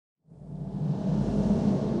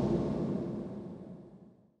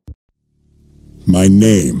My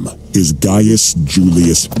name is Gaius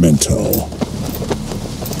Julius Mento.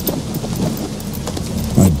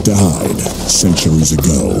 I died centuries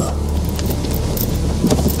ago.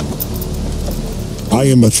 I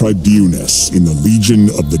am a tribunus in the Legion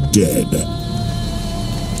of the Dead.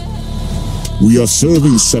 We are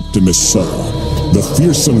serving Septimus Sir, the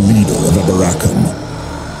fearsome leader of Abarakam.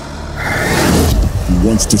 He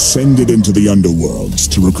wants descended into the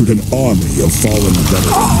underworlds to recruit an army of fallen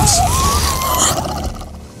veterans.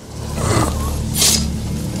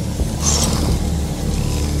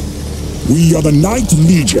 We are the Ninth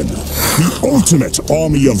Legion, the ultimate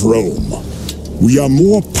army of Rome. We are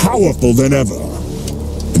more powerful than ever,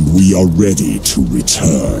 and we are ready to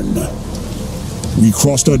return. We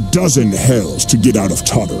crossed a dozen hells to get out of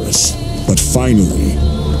Tartarus, but finally,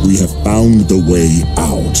 we have found the way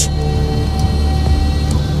out.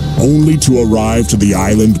 Only to arrive to the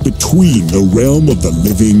island between the realm of the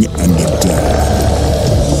living and the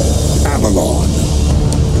dead. Avalon.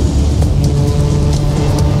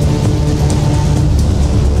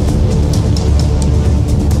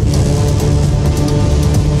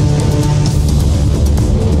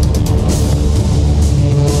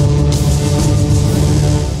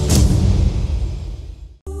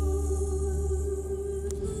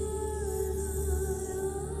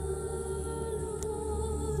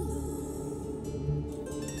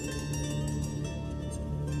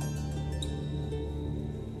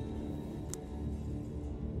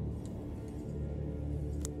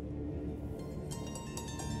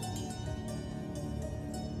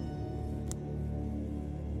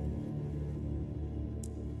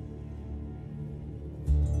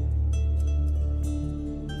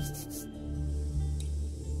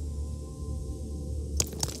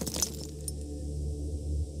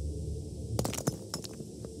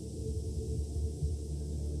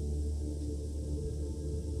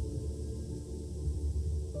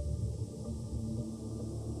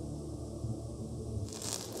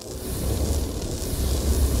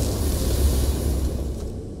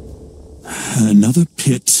 Another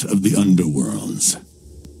pit of the underworlds.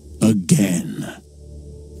 Again.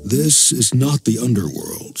 This is not the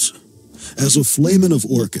underworlds. As a flamen of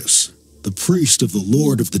Orcus, the priest of the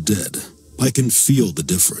Lord of the Dead, I can feel the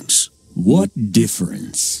difference. What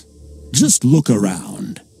difference? Just look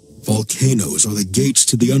around. Volcanoes are the gates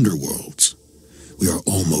to the underworlds. We are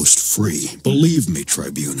almost free. Believe me,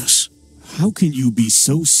 Tribunus. How can you be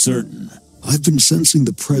so certain? I've been sensing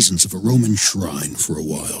the presence of a Roman shrine for a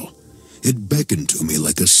while. It beckoned to me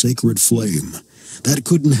like a sacred flame. That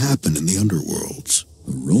couldn't happen in the underworlds.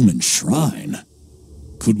 A Roman shrine?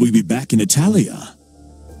 Could we be back in Italia?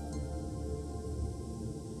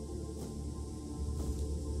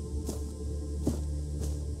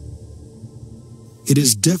 It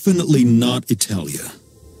is definitely not Italia.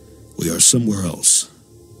 We are somewhere else.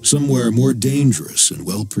 Somewhere more dangerous and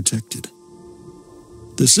well protected.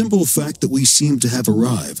 The simple fact that we seem to have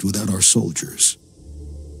arrived without our soldiers.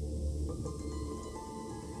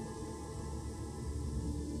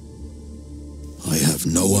 I have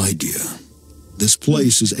no idea. This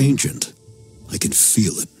place is ancient. I can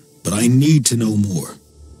feel it, but I need to know more.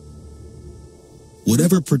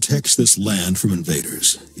 Whatever protects this land from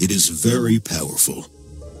invaders, it is very powerful.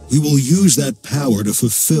 We will use that power to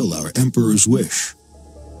fulfill our Emperor's wish.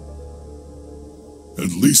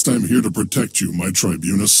 At least I'm here to protect you, my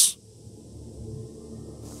Tribunus.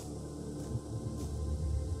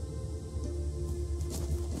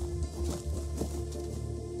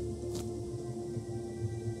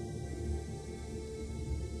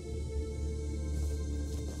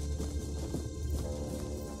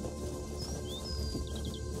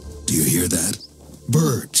 Do you hear that?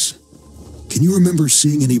 Birds. Can you remember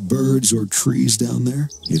seeing any birds or trees down there?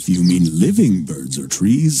 If you mean living birds or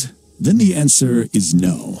trees, then the answer is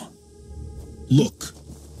no. Look.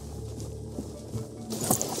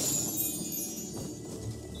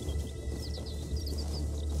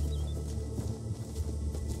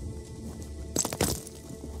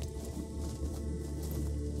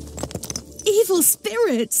 Evil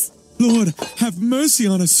spirits! Lord, have mercy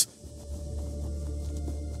on us!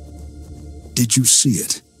 Did you see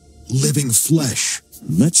it? Living flesh.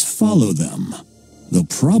 Let's follow them. They'll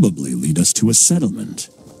probably lead us to a settlement.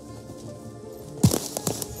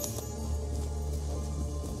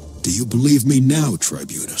 Do you believe me now,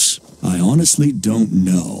 Tribunus? I honestly don't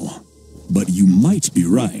know, but you might be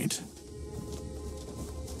right.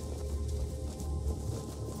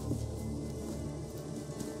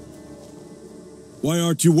 Why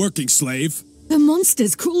aren't you working, slave? The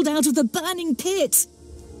monsters crawled out of the burning pit!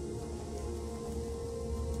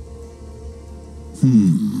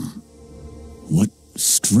 What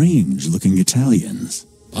strange strange-looking Italians.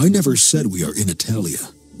 I never said we are in Italia.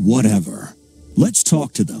 Whatever. Let's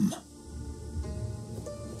talk to them.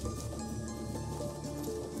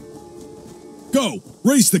 Go!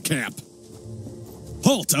 Raise the camp!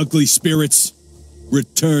 Halt, ugly spirits!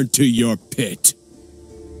 Return to your pit.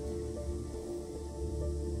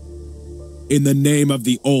 In the name of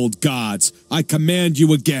the old gods, I command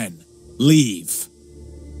you again, leave.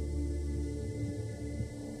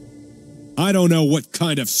 I don't know what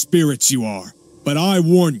kind of spirits you are, but I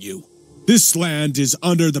warn you, this land is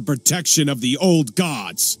under the protection of the old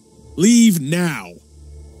gods. Leave now.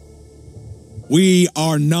 We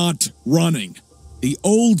are not running. The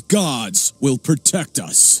old gods will protect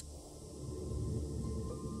us.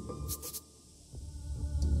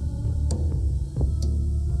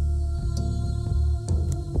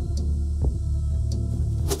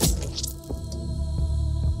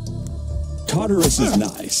 Tartarus is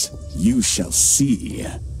nice. You shall see.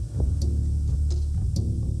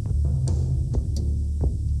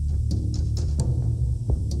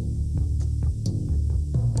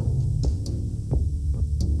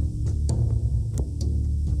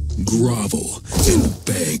 Grovel and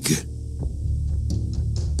beg.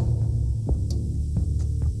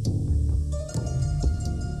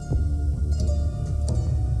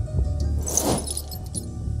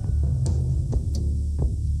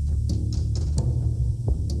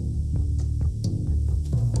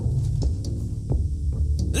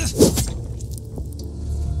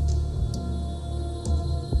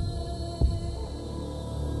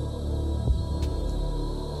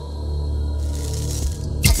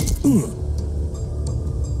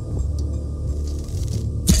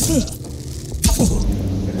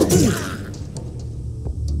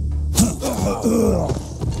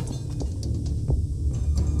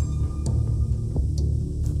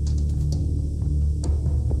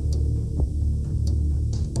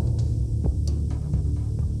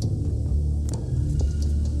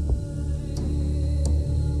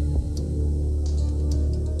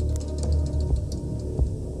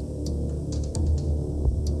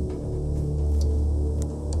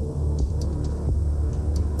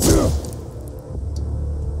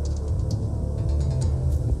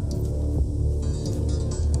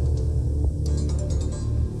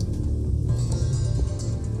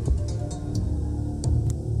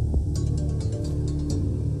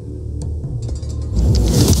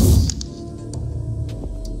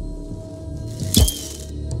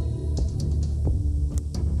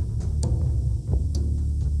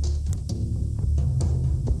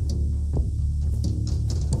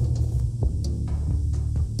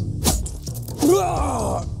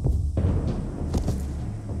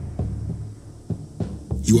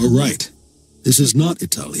 You are right. This is not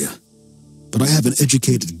Italia. But I have an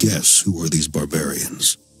educated guess who were these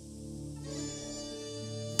barbarians.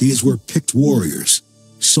 These were picked warriors.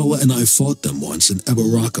 Sulla and I fought them once in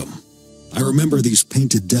Eboracum. I remember these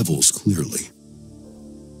painted devils clearly.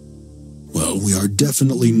 Well, we are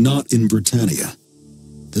definitely not in Britannia.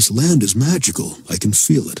 This land is magical. I can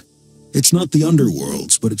feel it. It's not the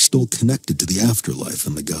underworlds, but it's still connected to the afterlife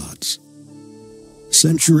and the gods.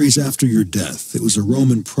 Centuries after your death, it was a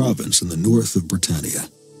Roman province in the north of Britannia.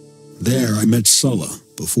 There I met Sulla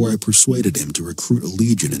before I persuaded him to recruit a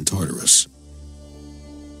legion in Tartarus.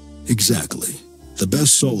 Exactly. The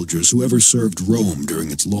best soldiers who ever served Rome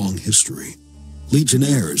during its long history.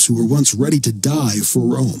 Legionnaires who were once ready to die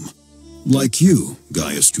for Rome. Like you,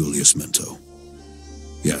 Gaius Julius Mento.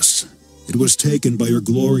 Yes, it was taken by your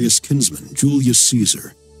glorious kinsman, Julius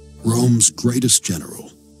Caesar, Rome's greatest general.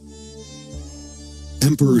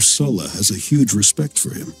 Emperor Sulla has a huge respect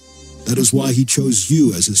for him. That is why he chose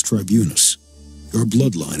you as his tribunus. Your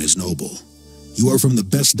bloodline is noble. You are from the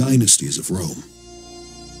best dynasties of Rome.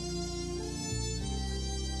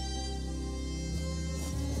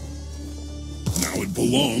 Now it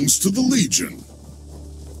belongs to the Legion.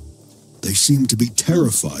 They seem to be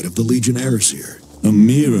terrified of the legionnaires here. A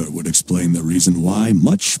mirror would explain the reason why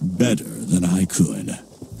much better than I could.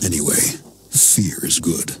 Anyway, fear is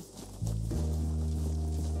good.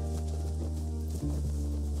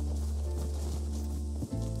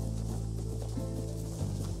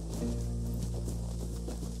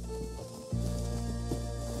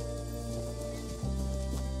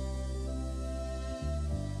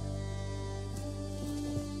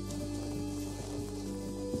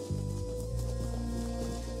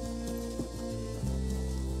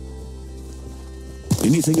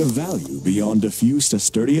 Anything of value beyond diffuse to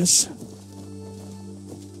sturdius?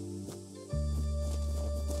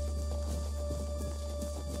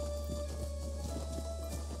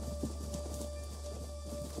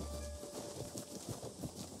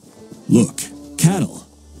 Look, cattle.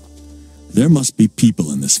 There must be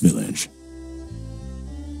people in this village.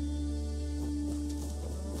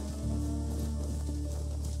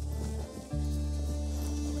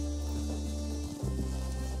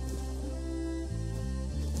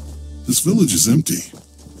 This village is empty.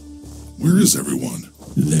 Where is everyone?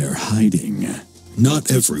 They're hiding. Not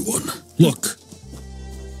everyone. Look.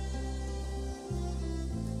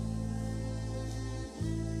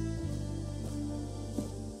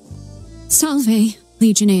 Salve,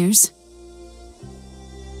 Legionnaires.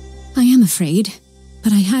 I am afraid,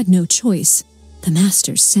 but I had no choice. The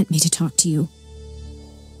Masters sent me to talk to you.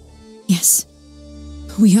 Yes,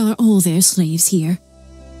 we are all their slaves here.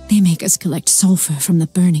 They make us collect sulfur from the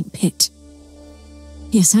burning pit.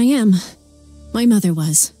 Yes, I am. My mother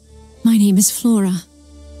was. My name is Flora.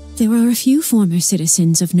 There are a few former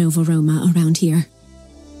citizens of Nova Roma around here.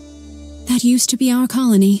 That used to be our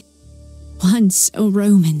colony. Once a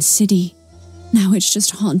Roman city. Now it's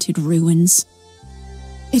just haunted ruins.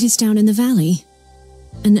 It is down in the valley.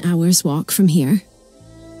 An hour's walk from here.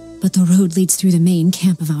 But the road leads through the main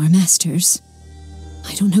camp of our masters.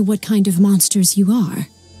 I don't know what kind of monsters you are,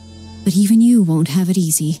 but even you won't have it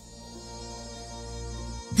easy.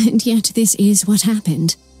 And yet this is what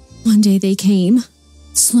happened. One day they came,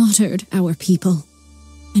 slaughtered our people,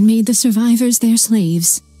 and made the survivors their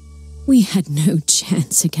slaves. We had no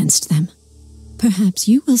chance against them. Perhaps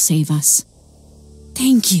you will save us.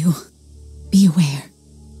 Thank you. Be aware.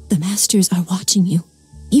 The Masters are watching you,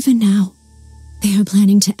 even now. They are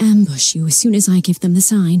planning to ambush you as soon as I give them the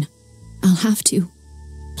sign. I'll have to.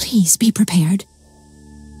 Please be prepared.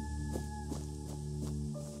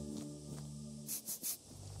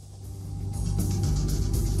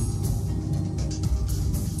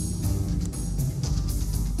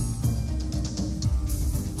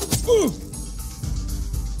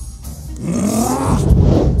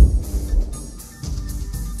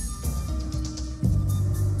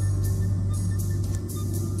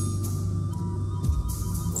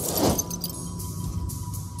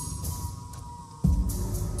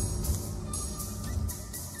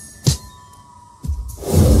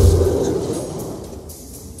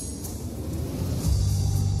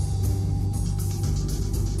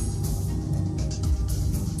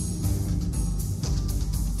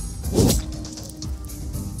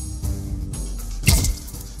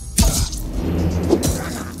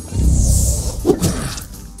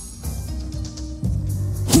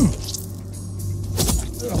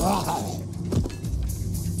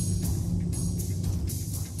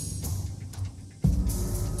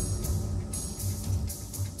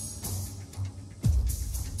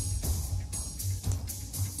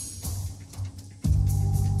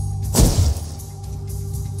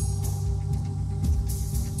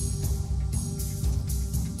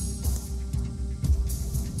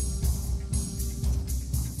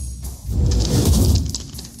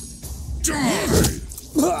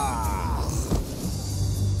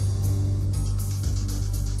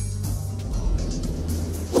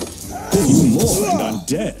 You more and I'm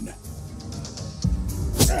dead.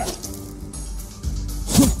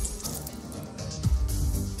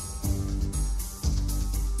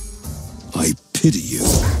 I pity you.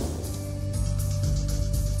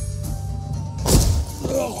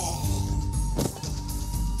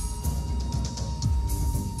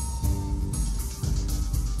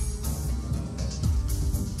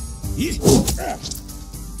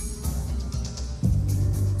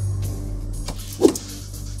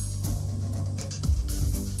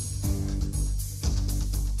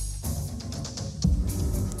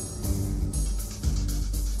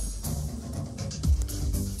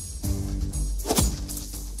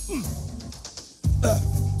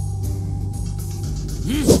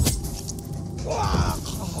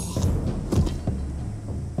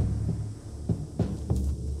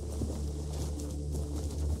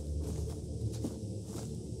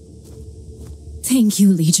 Thank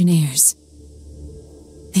you, Legionnaires.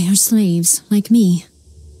 They are slaves, like me.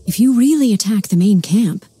 If you really attack the main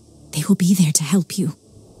camp, they will be there to help you.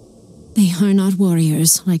 They are not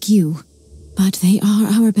warriors like you, but they are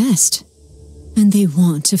our best, and they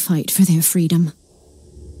want to fight for their freedom.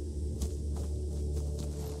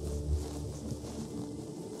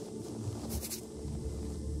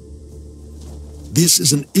 This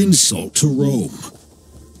is an insult to Rome.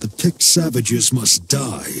 The picked savages must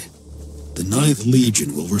die. The 9th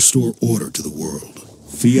Legion will restore order to the world.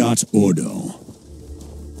 Fiat Ordo.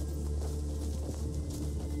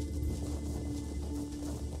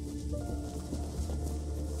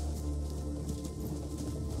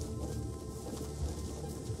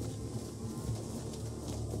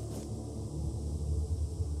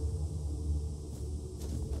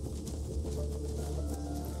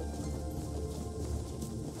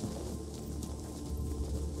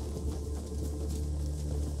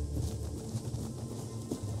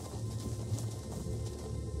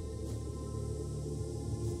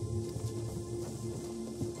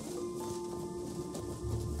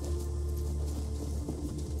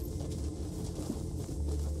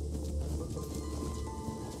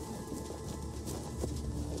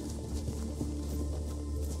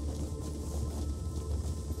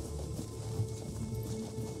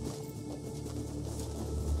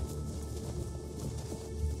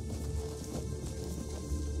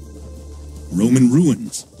 Roman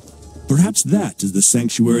ruins. Perhaps that is the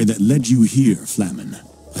sanctuary that led you here, Flamen.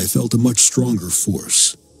 I felt a much stronger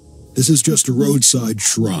force. This is just a roadside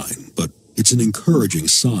shrine, but it's an encouraging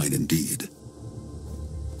sign indeed.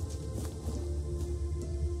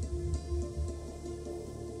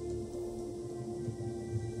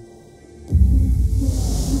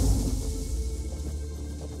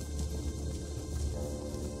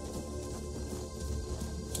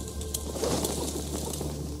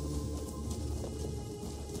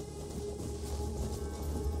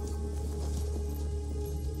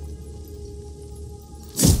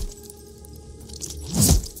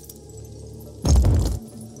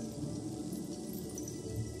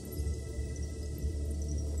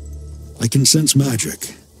 I can sense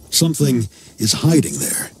magic. Something is hiding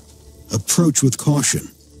there. Approach with caution.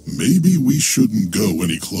 Maybe we shouldn't go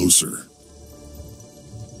any closer.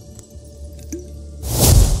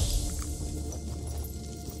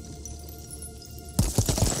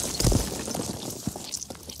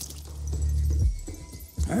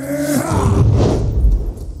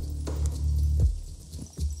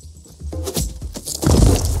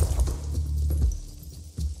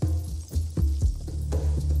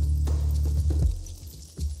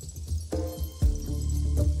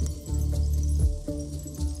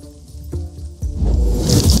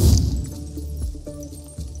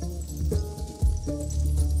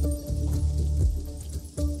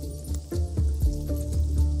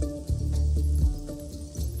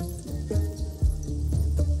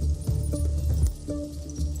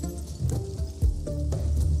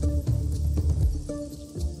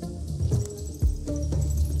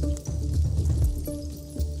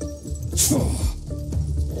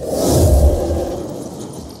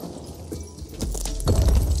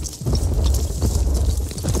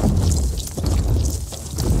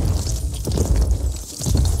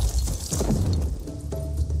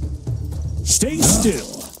 Stay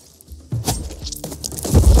still.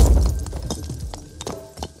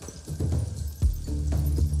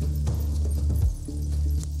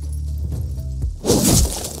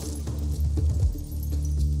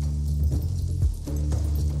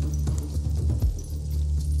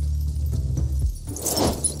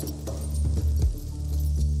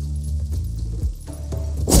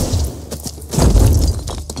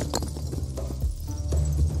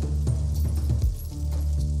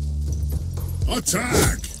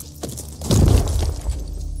 Attack!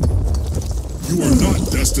 You are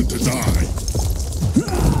not destined to die.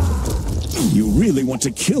 You really want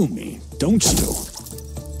to kill me, don't you?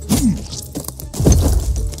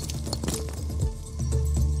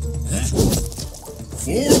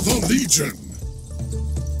 For the Legion!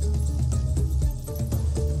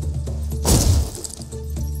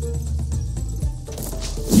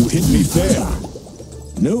 You hit me fair.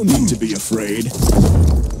 No need to be afraid.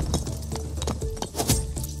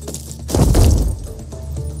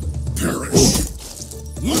 Perish!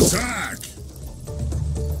 Attack!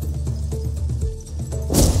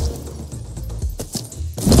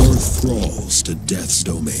 More thralls to death's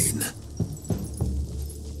domain.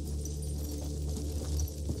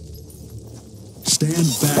 Stand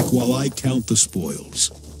back while I count the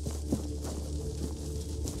spoils.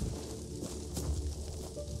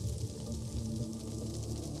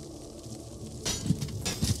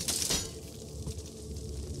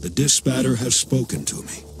 The Dispatter has spoken to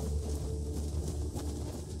me.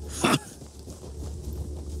 Ha!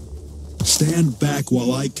 Stand back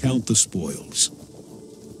while I count the spoils.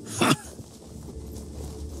 Ha!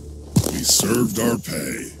 We served our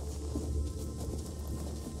pay.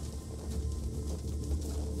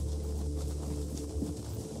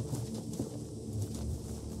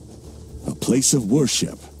 A place of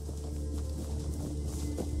worship.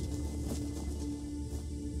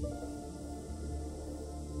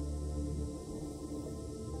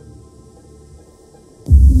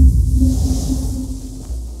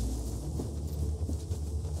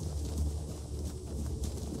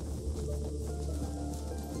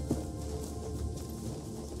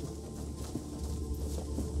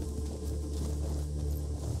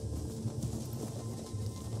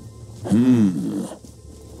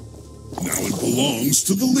 Now it belongs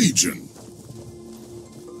to the Legion.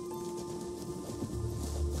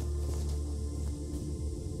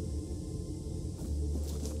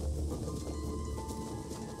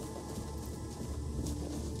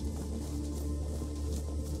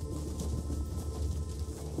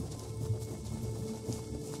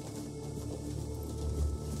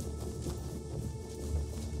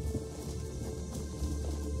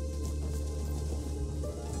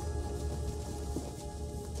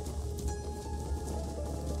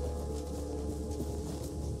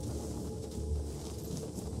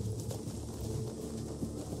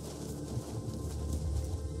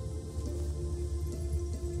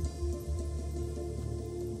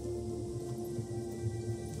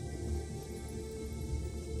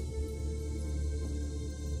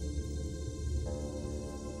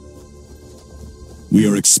 We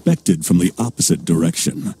are expected from the opposite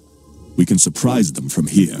direction. We can surprise them from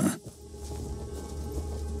here.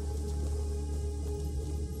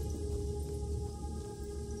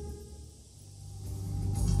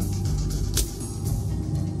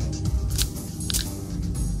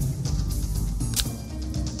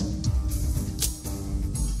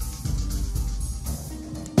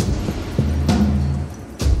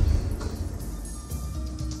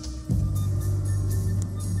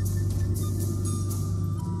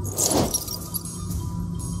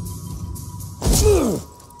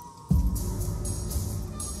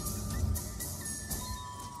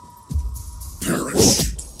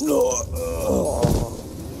 Perish.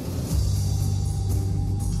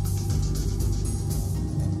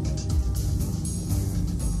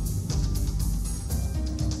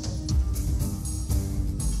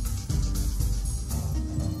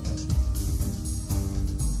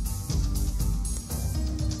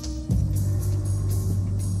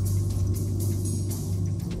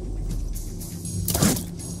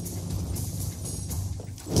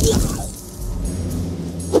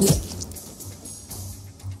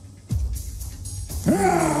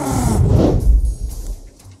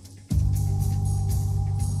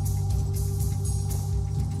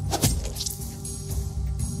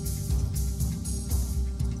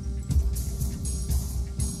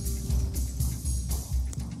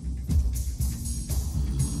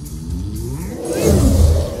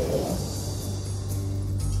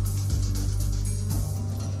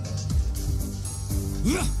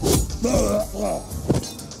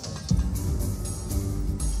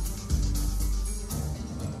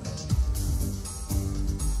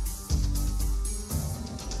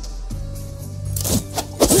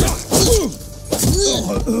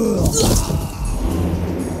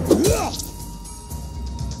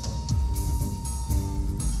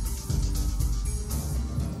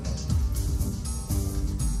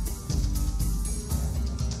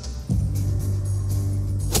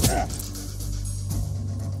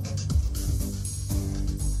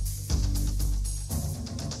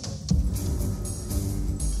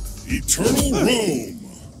 Eternal Rome!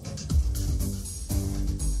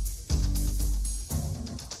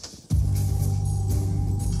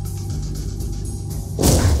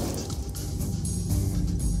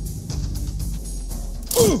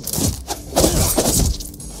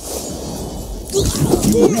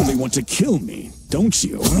 You really want to kill me, don't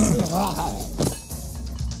you?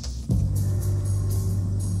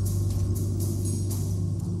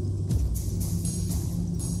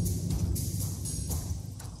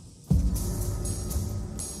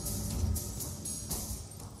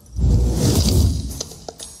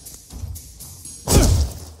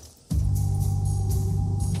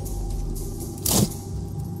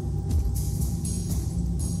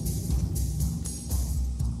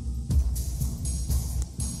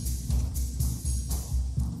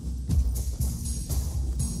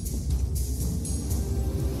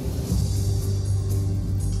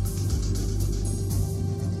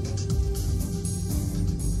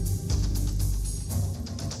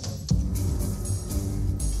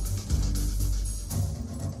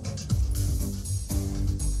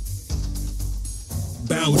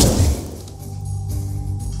 Bow to me.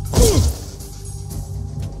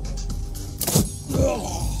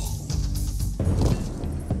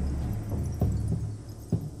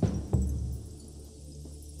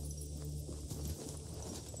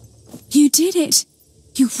 You did it!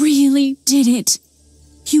 You really did it!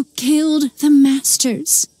 You killed the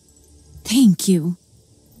masters! Thank you.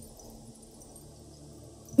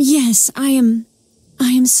 Yes, I am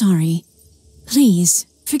sorry. Please,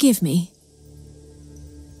 forgive me.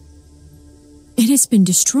 It has been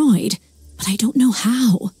destroyed, but I don't know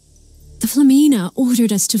how. The Flamina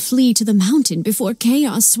ordered us to flee to the mountain before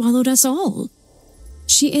chaos swallowed us all.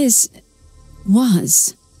 She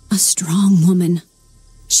was a strong woman.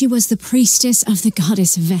 She was the priestess of the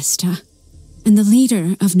goddess Vesta, and the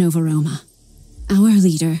leader of Nova Roma. Our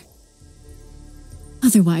leader.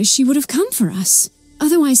 Otherwise, she would have come for us.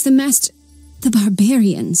 Otherwise, the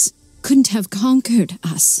barbarians couldn't have conquered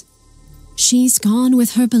us. She's gone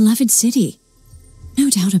with her beloved city. No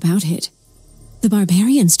doubt about it. The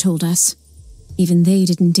barbarians told us. Even they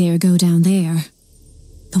didn't dare go down there.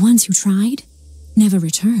 The ones who tried never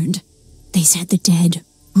returned. They said the dead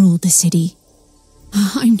ruled the city.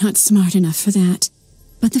 I'm not smart enough for that.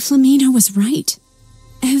 But the Flamina was right.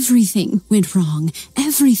 Everything went wrong.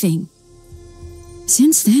 Everything.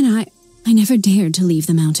 Since then, I never dared to leave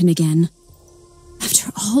the mountain again. After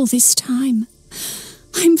all this time,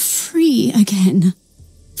 I'm free again.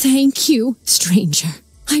 Thank you, stranger.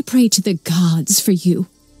 I pray to the gods for you.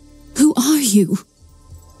 Who are you?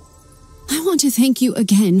 I want to thank you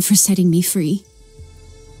again for setting me free.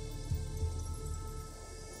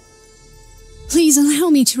 Please allow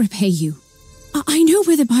me to repay you. I know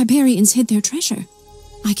where the barbarians hid their treasure.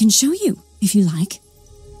 I can show you, if you like.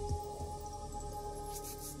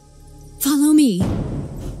 Follow me.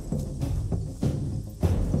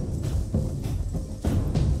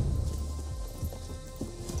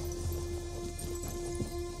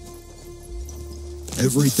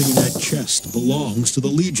 Everything in that chest belongs to the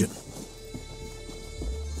Legion.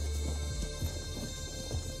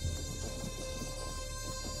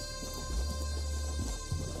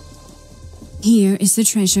 Here is the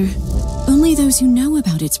treasure. Only those who know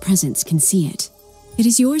about its presence can see it. It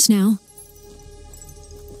is yours now.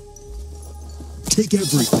 Take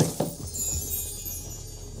everything.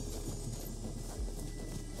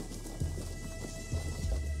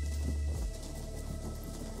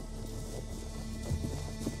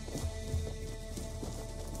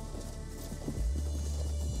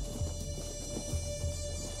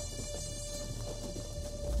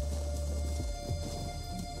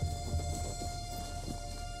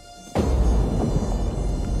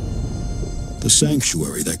 The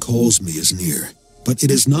sanctuary that calls me is near, but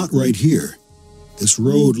it is not right here. This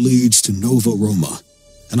road leads to Nova Roma,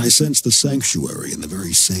 and I sense the sanctuary in the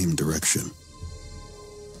very same direction.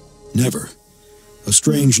 Never. A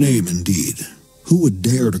strange name indeed. Who would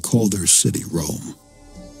dare to call their city Rome?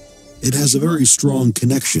 It has a very strong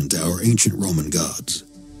connection to our ancient Roman gods.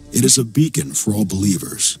 It is a beacon for all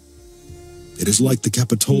believers. It is like the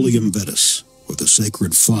Capitolium Vetus, or the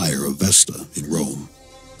sacred fire of Vesta in Rome.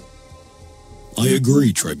 I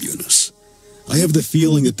agree, Tribunus. I have the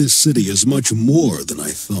feeling that this city is much more than I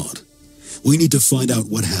thought. We need to find out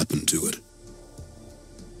what happened to it.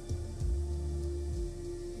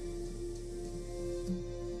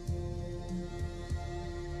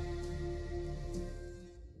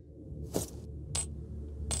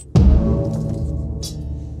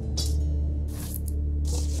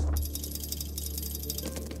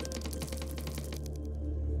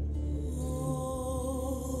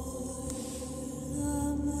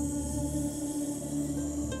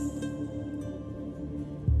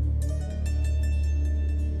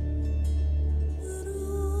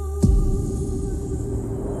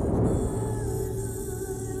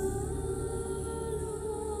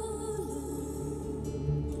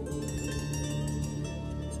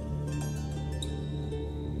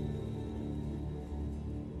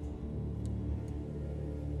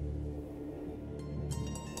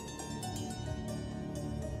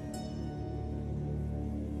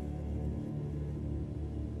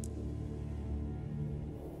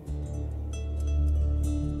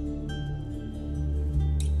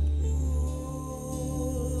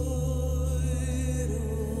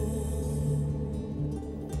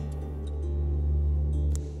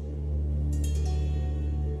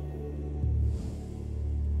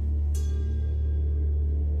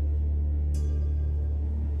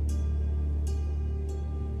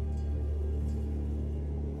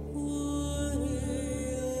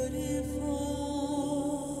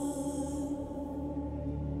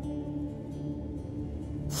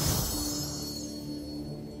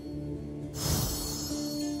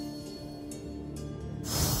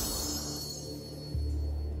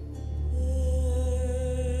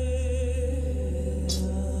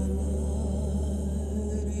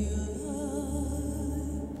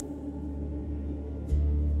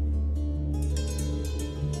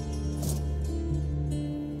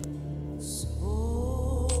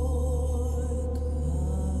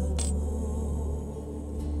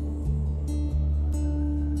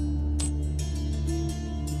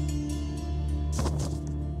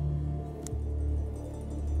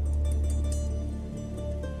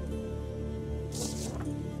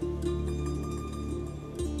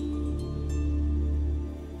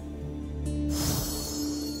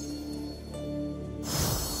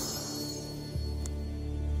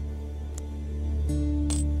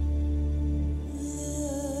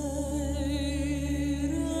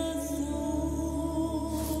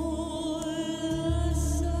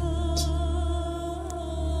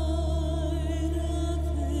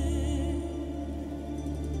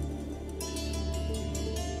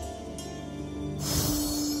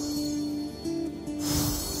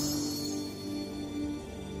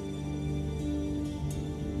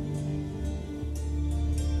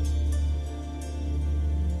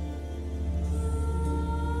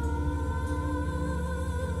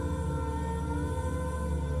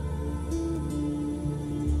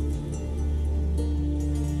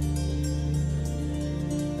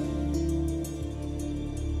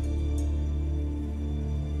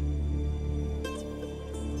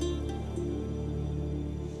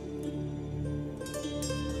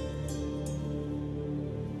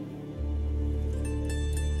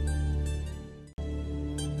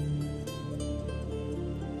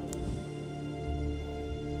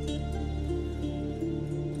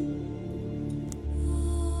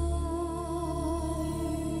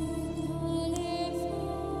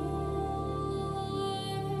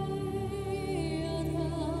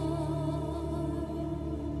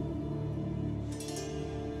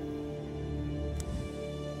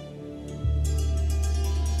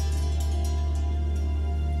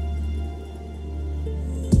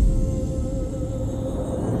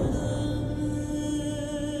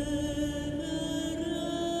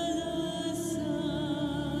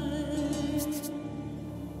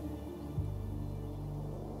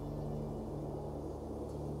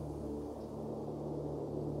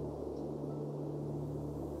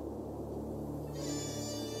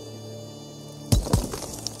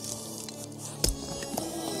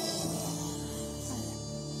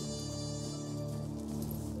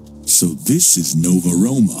 So this is Nova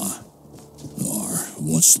Roma, or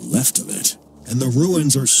what's left of it. And the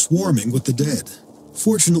ruins are swarming with the dead.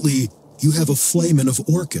 Fortunately, you have a flamen of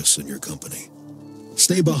Orcus in your company.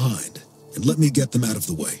 Stay behind, and let me get them out of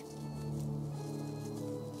the way.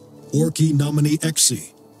 Orci nomini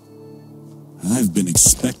exi. I've been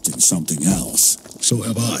expecting something else. So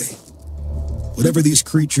have I. Whatever these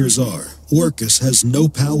creatures are, Orcus has no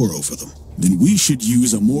power over them. Then we should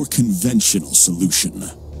use a more conventional solution.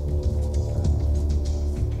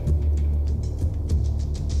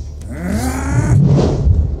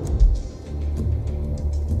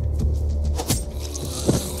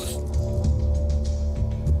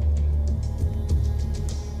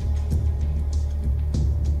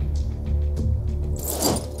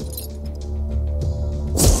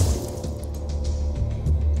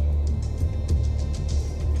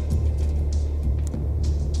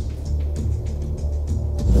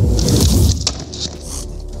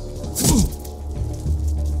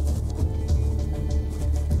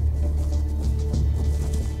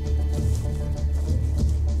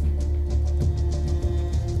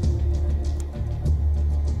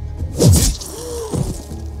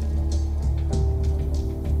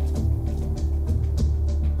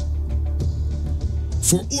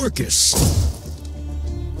 For Orcus!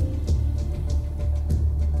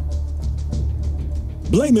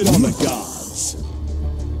 Blame it on the gods.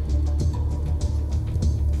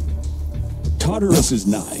 Tartarus is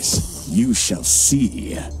nice. You shall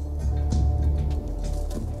see.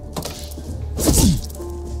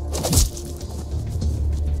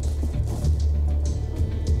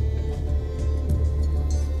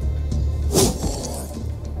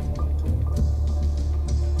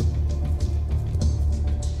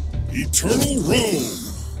 Eternal Rome!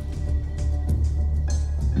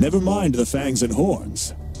 Never mind the fangs and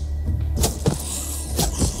horns.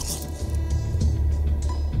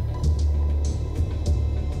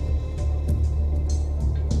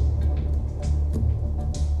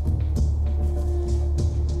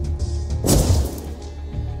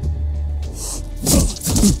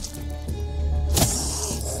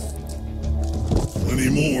 Plenty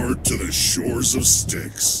more to the shores of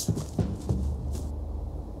Styx.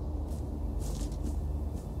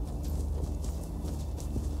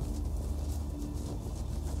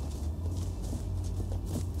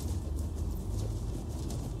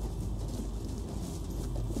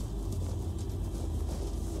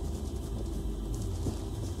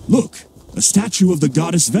 Look, a statue of the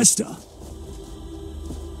goddess Vesta.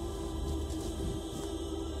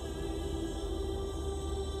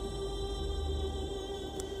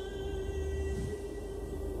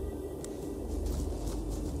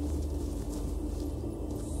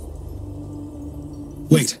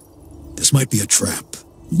 Wait, this might be a trap.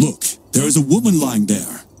 Look, there is a woman lying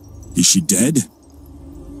there. Is she dead?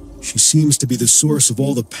 She seems to be the source of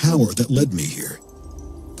all the power that led me here.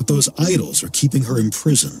 But those idols are keeping her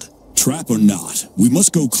imprisoned. Trap or not, we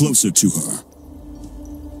must go closer to her.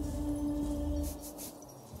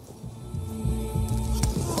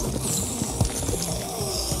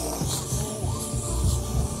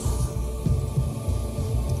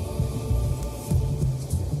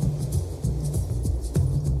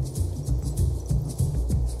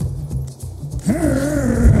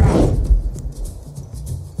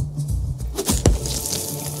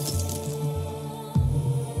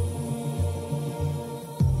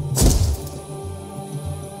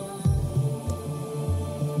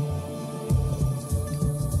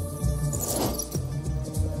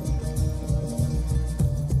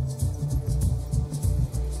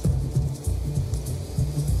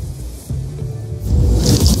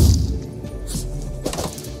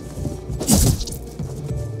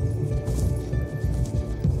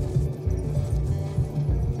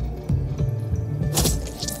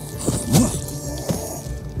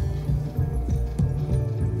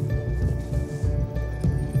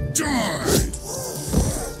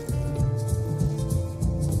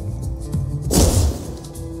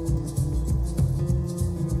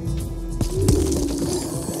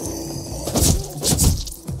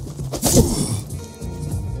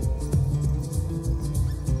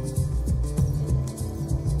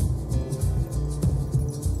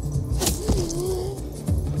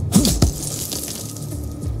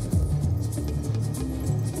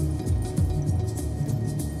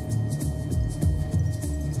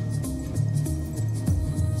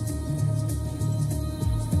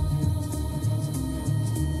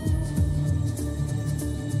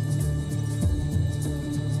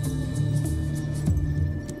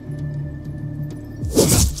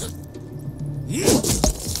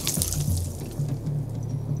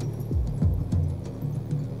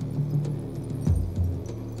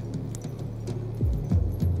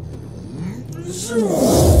 That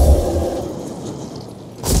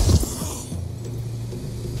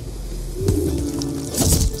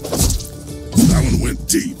one went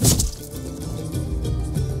deep.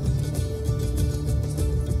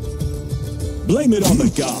 Blame it on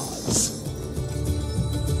the gods.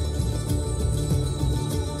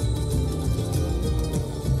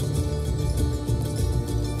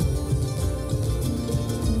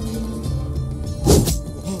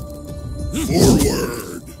 Forward!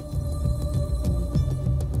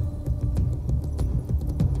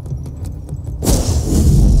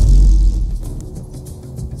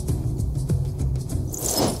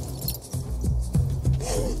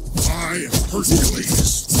 I am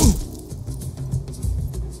Hercules.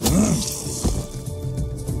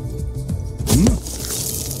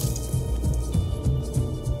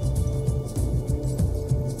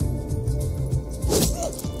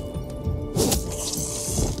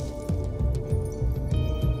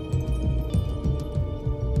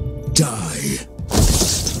 Die.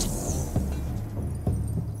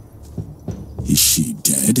 Is she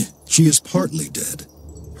dead? She is partly dead.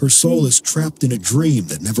 Her soul is trapped in a dream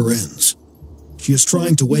that never ends. She is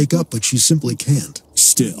trying to wake up, but she simply can't.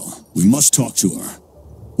 Still, we must talk to her.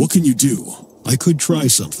 What can you do? I could try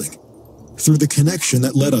something. Through the connection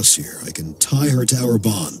that led us here, I can tie her to our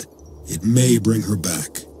bond. It may bring her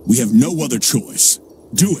back. We have no other choice.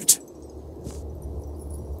 Do it.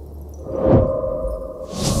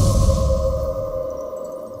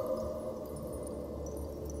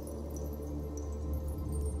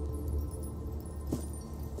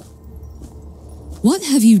 What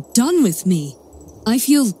have you done with me? I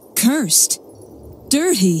feel cursed.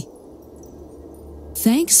 Dirty.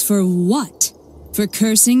 Thanks for what? For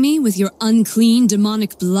cursing me with your unclean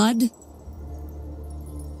demonic blood?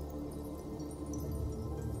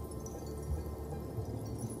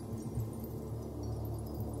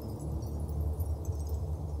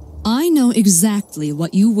 I know exactly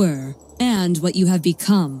what you were and what you have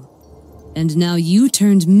become, and now you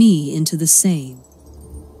turned me into the same.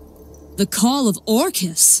 The call of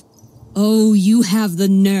Orcus! Oh, you have the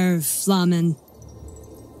nerve, Flamen.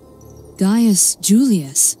 Gaius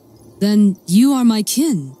Julius. Then you are my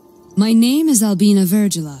kin. My name is Albina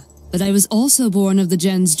Virgila, but I was also born of the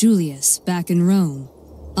gens Julius, back in Rome.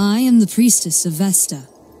 I am the priestess of Vesta.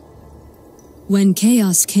 When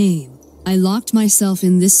chaos came, I locked myself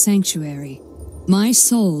in this sanctuary. My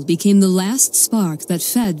soul became the last spark that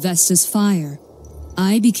fed Vesta's fire.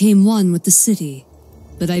 I became one with the city,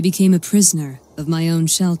 but I became a prisoner of my own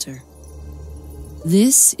shelter.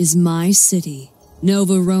 This is my city,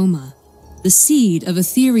 Nova Roma, the seed of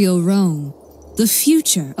ethereal Rome, the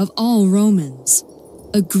future of all Romans.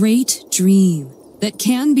 A great dream that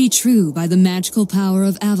can be true by the magical power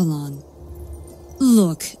of Avalon.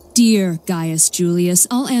 Look, dear Gaius Julius,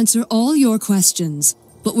 I'll answer all your questions,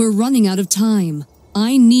 but we're running out of time.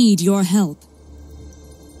 I need your help.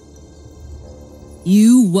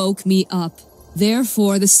 You woke me up.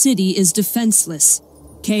 Therefore, the city is defenseless.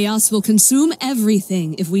 Chaos will consume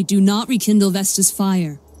everything if we do not rekindle Vesta's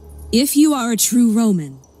fire. If you are a true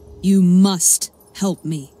Roman, you must help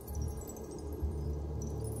me.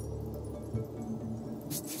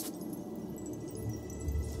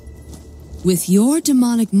 With your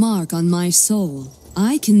demonic mark on my soul,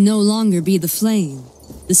 I can no longer be the flame.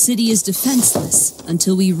 The city is defenseless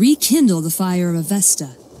until we rekindle the fire of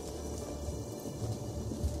Vesta.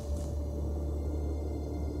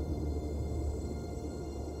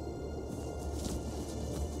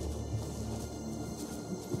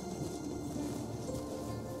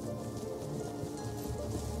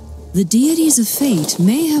 The deities of fate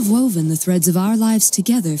may have woven the threads of our lives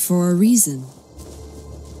together for a reason.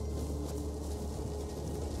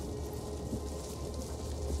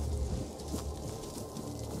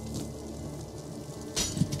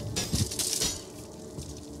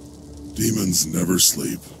 Demons never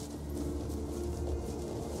sleep.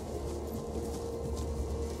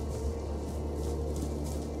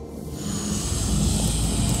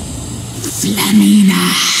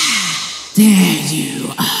 Flamina, there you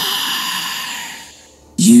are.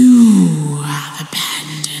 You have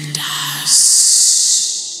abandoned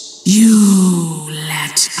us. You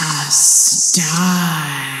let us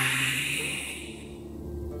die.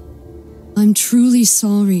 I'm truly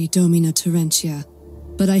sorry, Domina Terentia,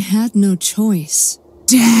 but I had no choice.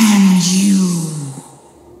 Damn you!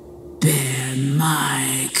 Bear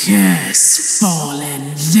my curse,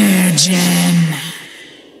 fallen virgin!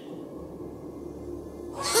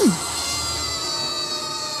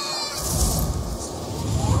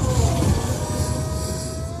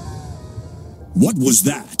 What was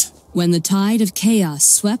that? When the tide of chaos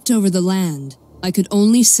swept over the land, I could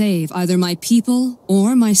only save either my people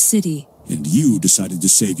or my city. And you decided to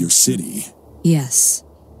save your city. Yes.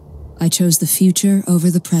 I chose the future over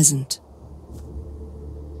the present.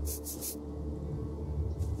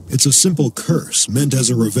 It's a simple curse meant as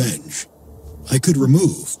a revenge. I could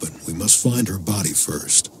remove, but we must find her body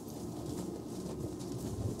first.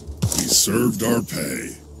 We served our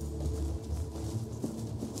pay.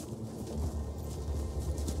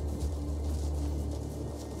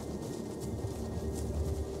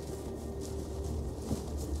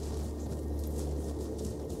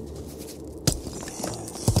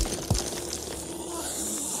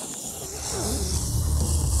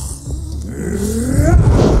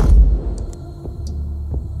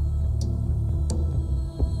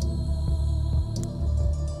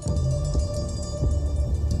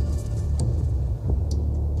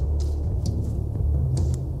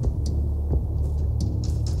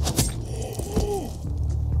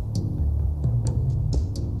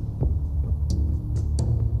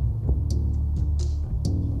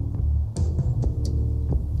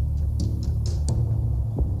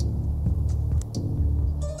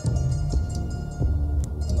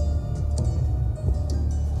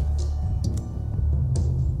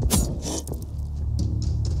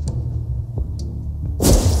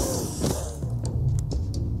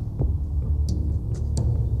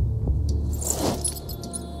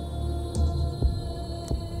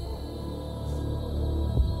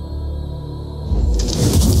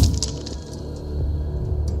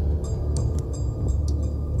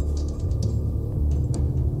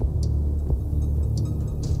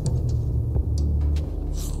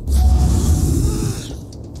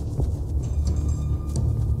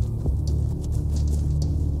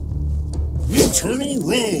 Eternal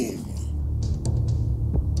Rome!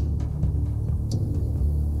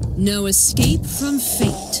 No escape from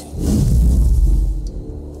fate.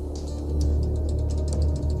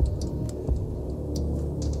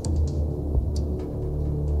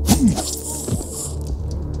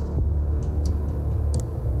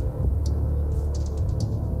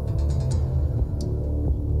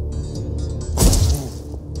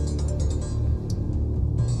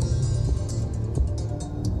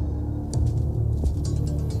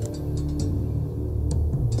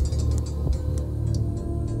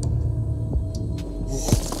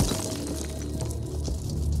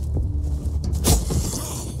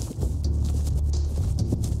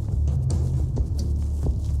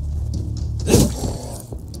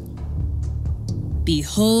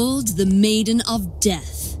 Behold the Maiden of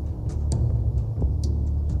Death.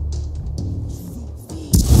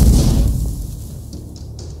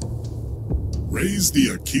 Raise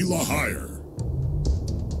the Aquila higher.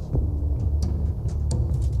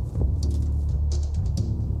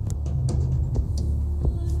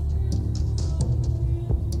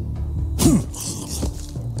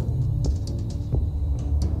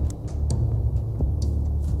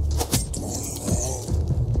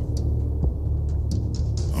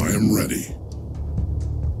 I am ready.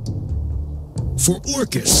 For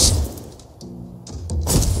Orcus!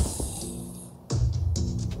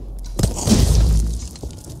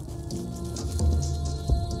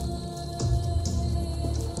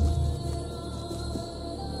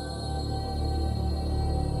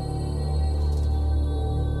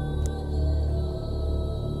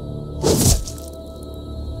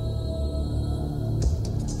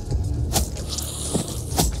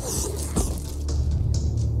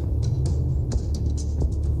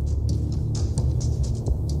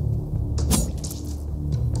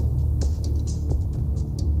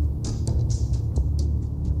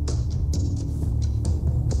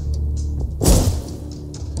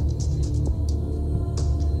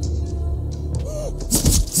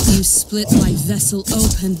 You split my vessel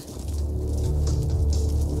open.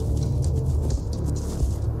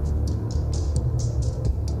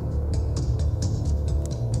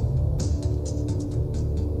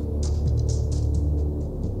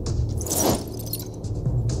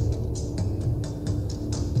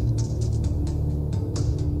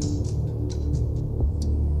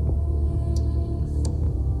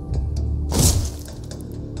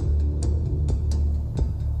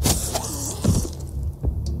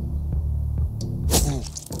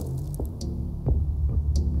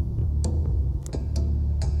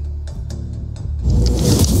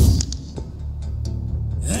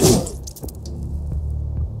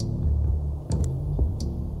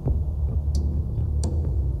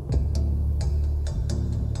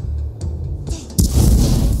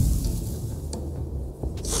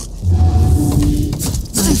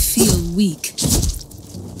 Weak.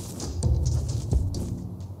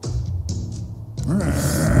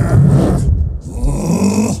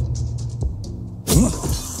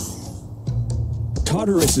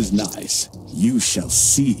 Tartarus is nice. You shall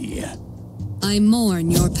see. I mourn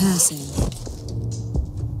your passing.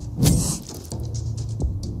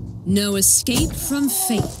 No escape from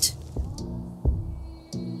fate.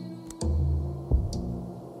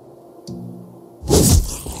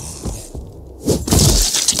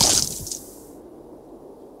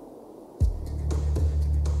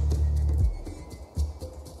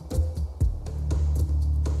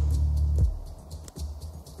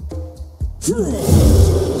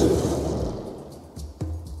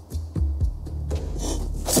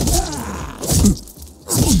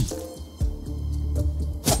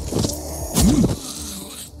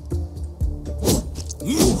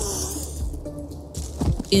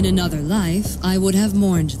 In another life, I would have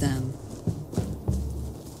mourned them.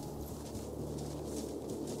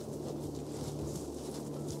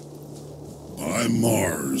 I'm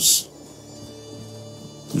Mars.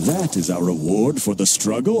 That is our reward for the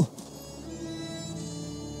struggle?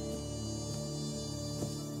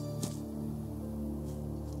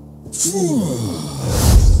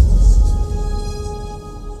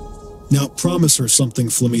 Now promise her something,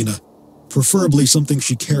 Flamina. Preferably something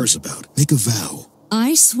she cares about. Make a vow.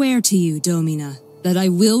 I swear to you, Domina, that I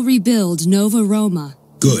will rebuild Nova Roma.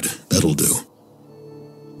 Good, that'll do.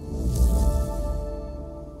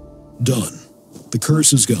 Done. The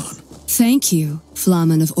curse is gone. Thank you,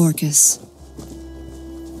 Flamen of Orcus.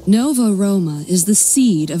 Nova Roma is the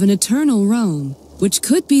seed of an eternal Rome, which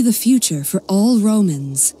could be the future for all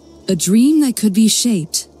Romans. A dream that could be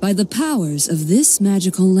shaped by the powers of this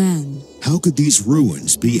magical land. How could these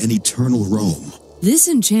ruins be an eternal Rome? This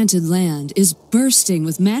enchanted land is bursting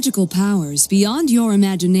with magical powers beyond your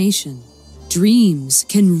imagination. Dreams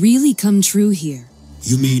can really come true here.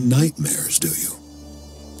 You mean nightmares, do you?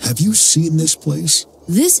 Have you seen this place?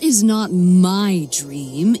 This is not my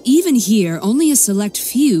dream. Even here, only a select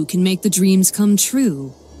few can make the dreams come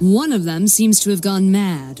true. One of them seems to have gone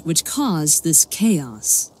mad, which caused this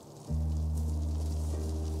chaos.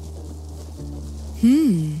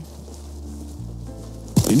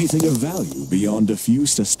 Anything of value beyond a few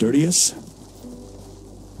sestertius?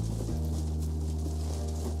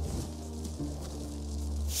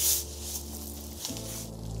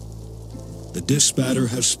 The Dispatcher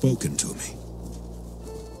has spoken to me.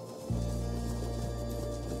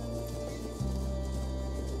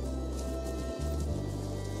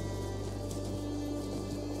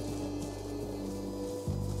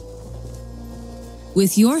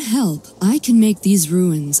 With your help, I can make these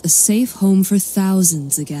ruins a safe home for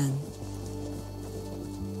thousands again.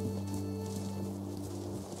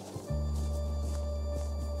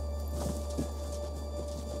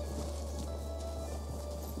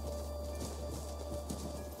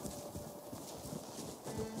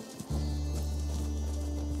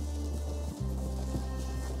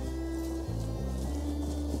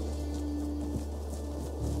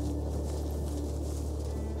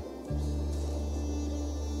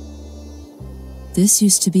 This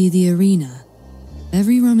used to be the arena.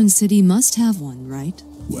 Every Roman city must have one, right?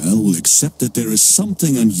 Well, except that there is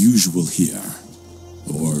something unusual here.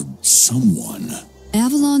 Or someone.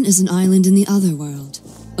 Avalon is an island in the otherworld.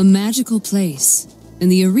 A magical place.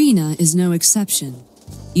 And the arena is no exception.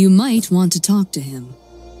 You might want to talk to him.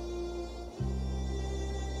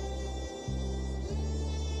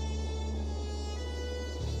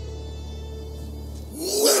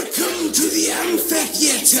 Welcome to the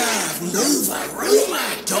amphitheater of Nova Roma,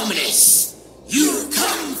 Dominus. You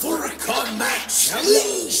come for a combat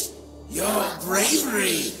challenge. Your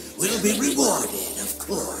bravery will be rewarded, of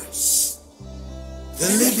course. The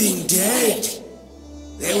living dead.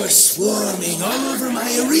 They were swarming all over my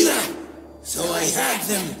arena, so I had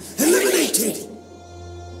them eliminated.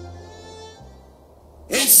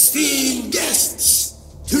 Esteemed guests,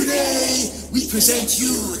 today we present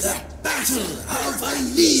you the Battle of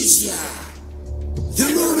Alesia.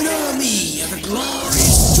 The Roman army of the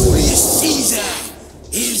glorious Julius Caesar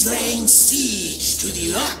is laying siege to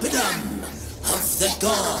the Oppidum of the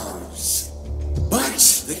Gauls. But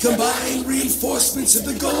the combined reinforcements of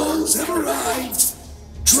the Gauls have arrived.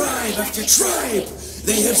 Tribe after tribe,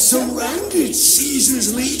 they have surrounded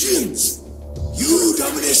Caesar's legions. You,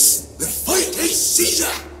 Dominus, will fight as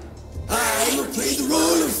Caesar. I will play the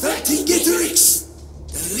role of Vercingetorix,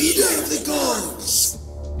 the leader of the Gauls.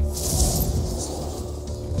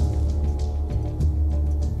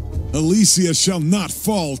 Alesia shall not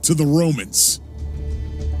fall to the Romans.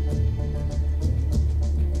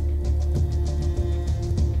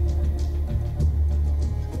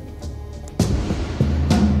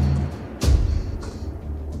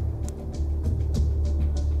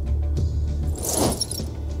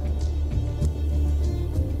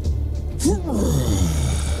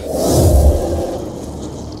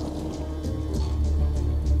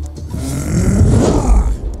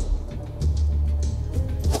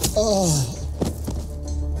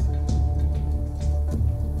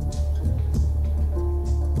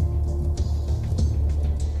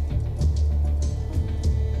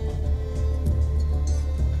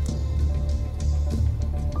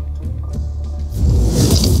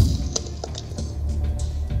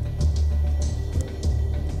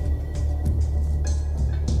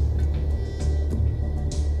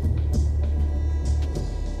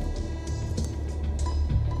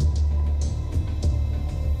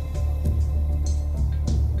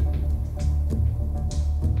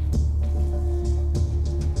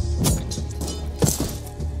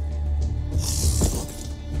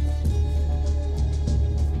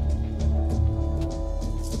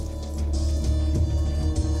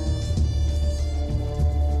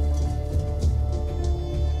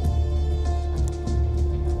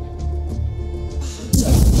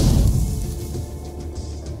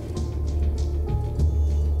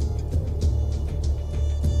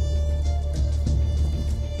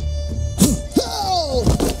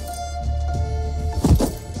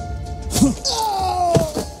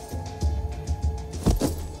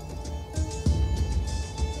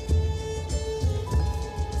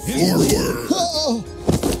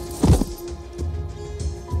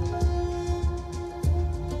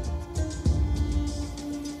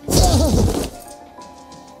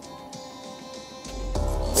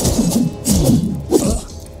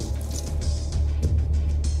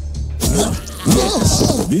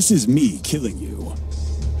 This is me killing you.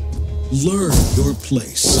 Learn your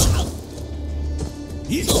place.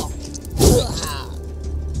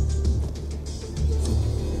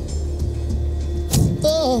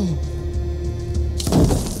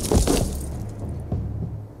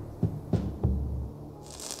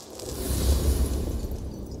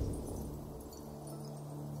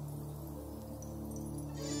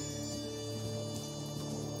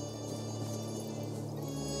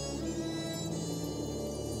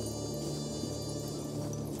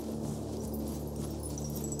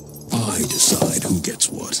 I decide who gets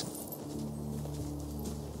what.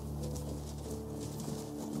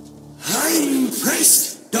 I'm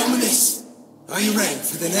impressed, Dominus. Are you ready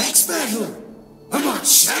for the next battle? A more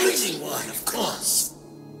challenging one, of course.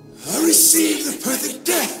 I received the perfect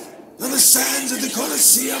death on the sands of the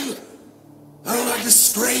Colosseum. I will not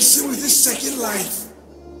disgrace him with a second life.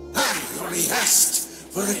 I only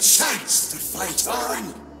asked for a chance to fight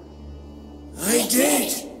on. I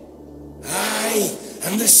did. I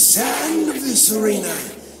am the sand of this arena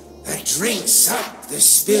that drinks up the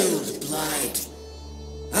spilled blood.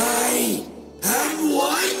 I am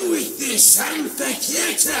one with this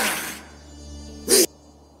amphitheater.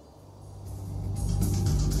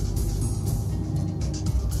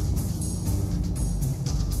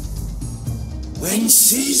 When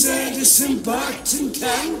Caesar disembarked in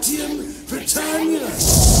Cantium, Britannia,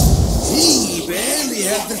 he barely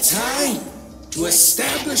had the time to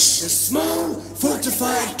establish a small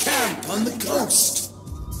fortified camp on the coast.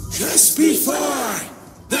 Just before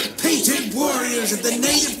the painted warriors of the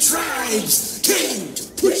native tribes came to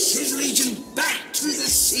push his legion back to the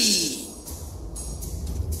sea.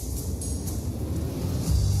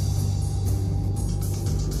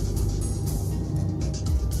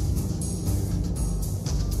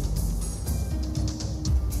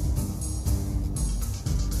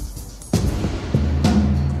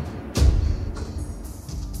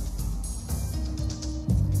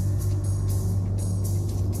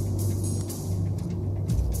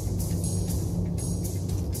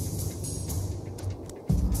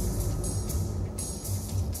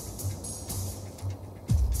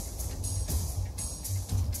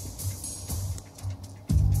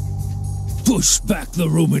 Push back the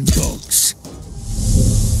Roman dogs.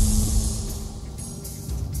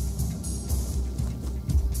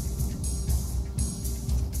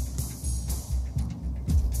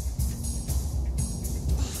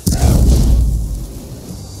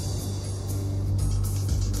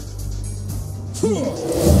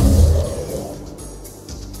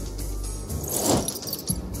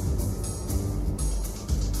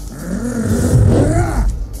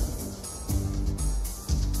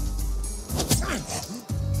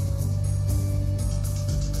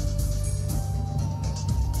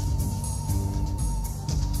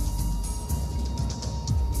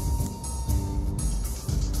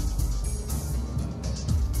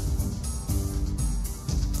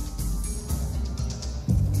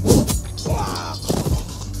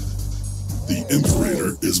 The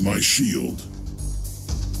Imperator is my shield.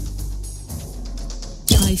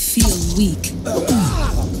 I feel weak.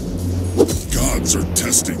 Gods are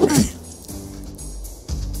testing me.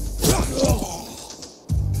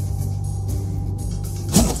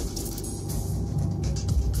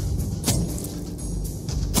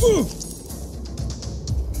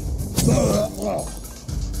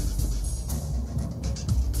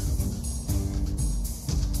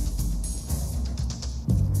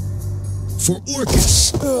 For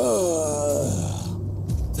Orcus!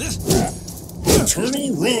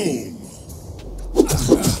 Eternal Rome!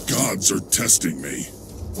 Gods are testing me.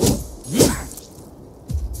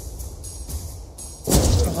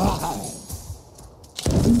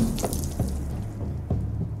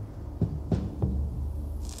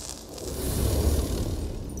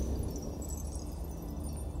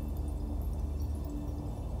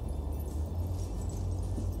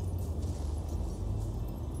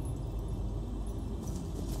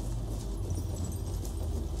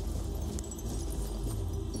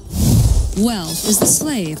 Wealth is the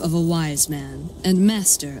slave of a wise man, and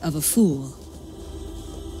master of a fool.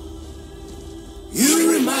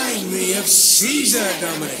 You remind me of Caesar,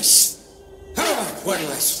 Dominus. How about one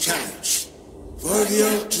last challenge? For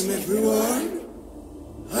the ultimate reward,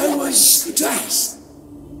 I was Scutaeus,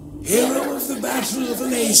 hero of the Battle of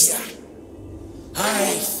Alesia.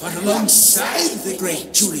 I fought alongside the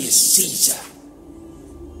great Julius Caesar.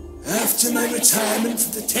 After my retirement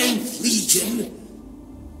from the 10th Legion,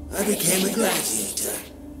 I became a gladiator,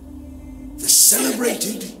 the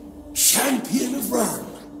celebrated champion of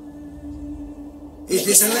Rome. It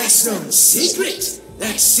is a less known secret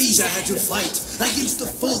that Caesar had to fight against the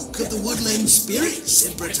folk of the woodland spirits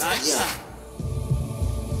in Britannia.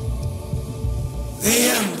 They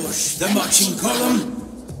ambushed the marching column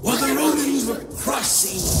while the Romans were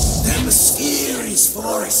crossing their mysterious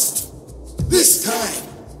forest. This time,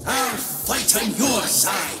 I'll fight on your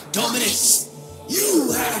side, Dominus.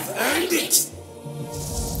 You have earned it.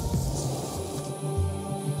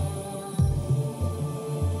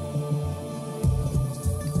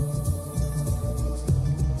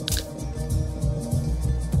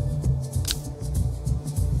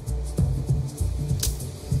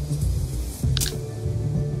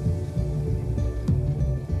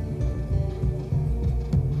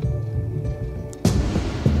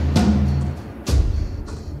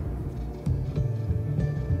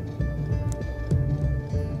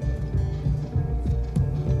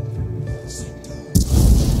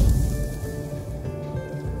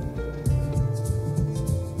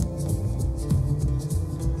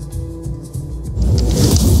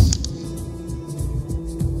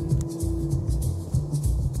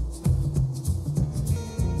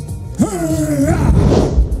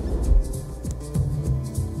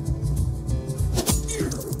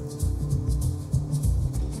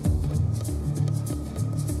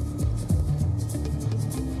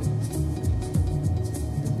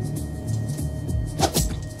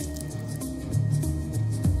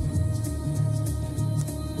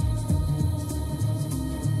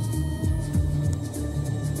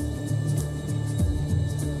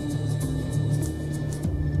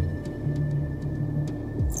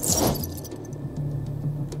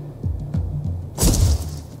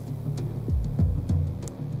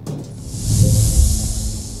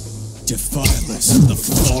 Defilers of the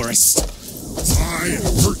forest. I am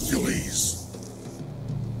Hercules.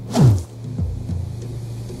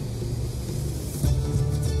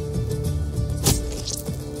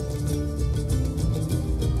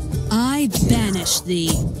 I banish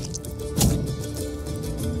thee.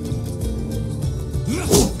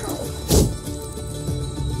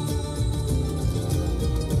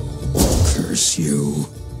 Curse you.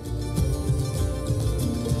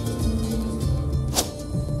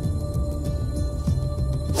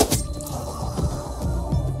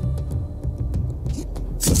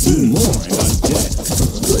 More and I'm dead.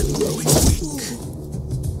 I'm growing weak.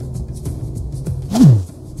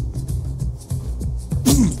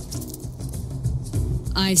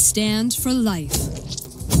 I stand for life.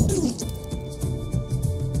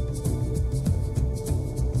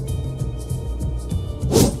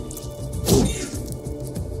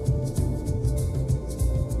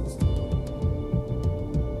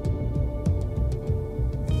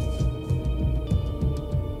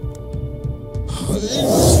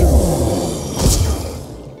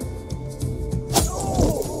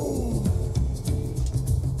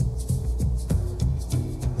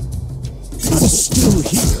 Still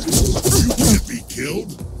here. You can't be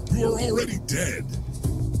killed. You are already dead.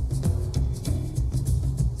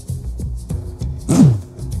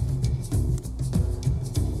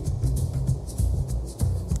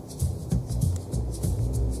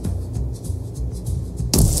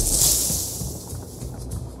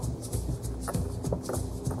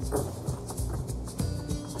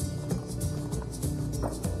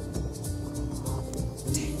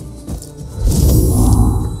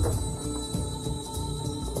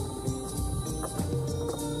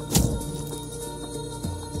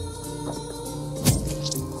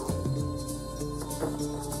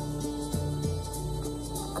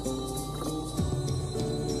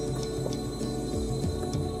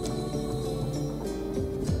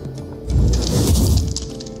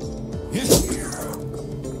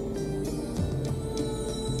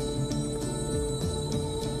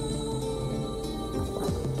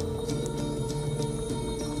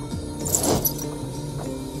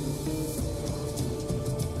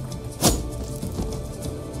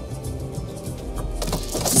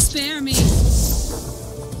 Spare me.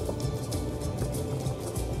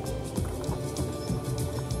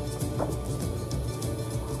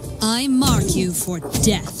 I mark you for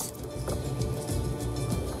death.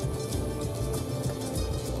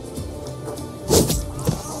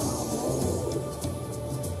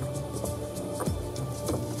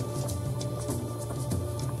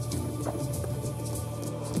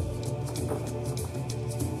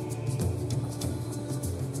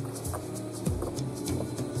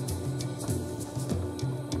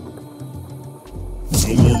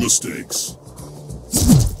 No more mistakes.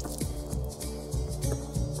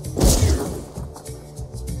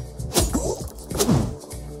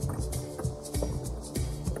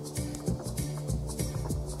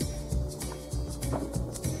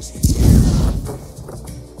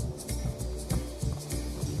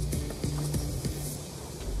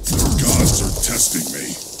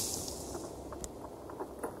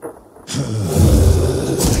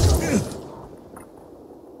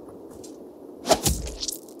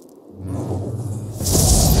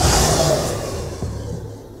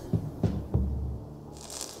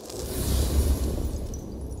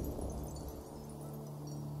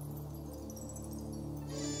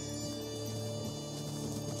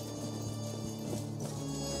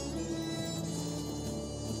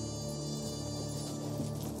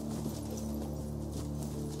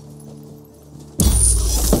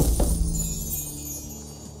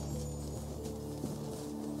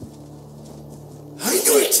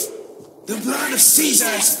 The blood of Caesar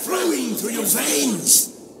is flowing through your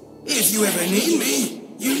veins. If you ever need me,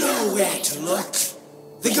 you know where to look.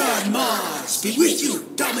 The god Mars be with you,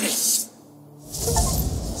 Dominus.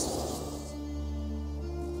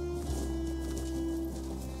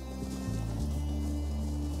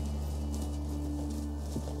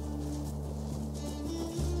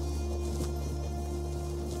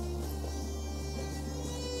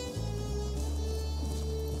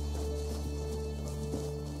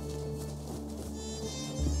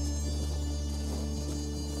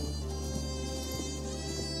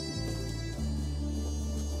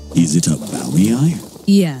 Is it a balnea?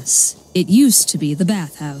 Yes, it used to be the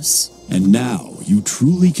bathhouse. And now you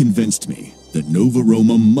truly convinced me that Nova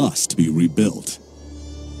Roma must be rebuilt.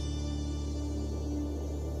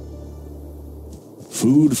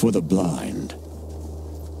 Food for the blind.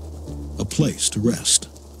 A place to rest.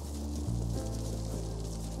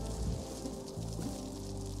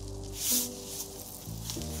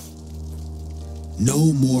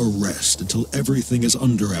 No more rest until everything is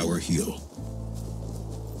under our heel.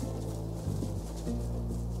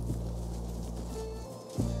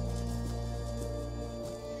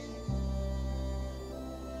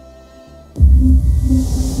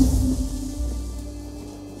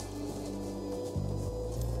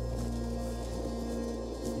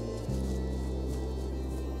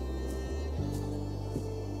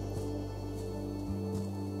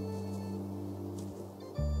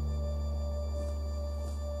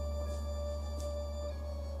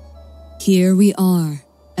 Here we are,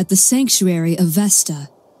 at the sanctuary of Vesta.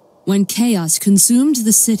 When chaos consumed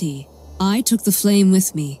the city, I took the flame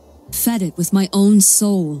with me, fed it with my own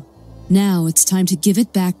soul. Now it's time to give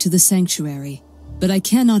it back to the sanctuary, but I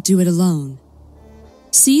cannot do it alone.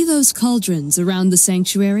 See those cauldrons around the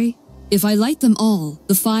sanctuary? If I light them all,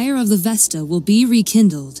 the fire of the Vesta will be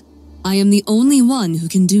rekindled. I am the only one who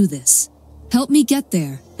can do this. Help me get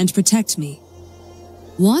there and protect me.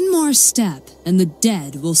 One more step, and the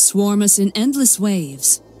dead will swarm us in endless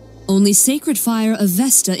waves. Only sacred fire of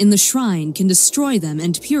Vesta in the shrine can destroy them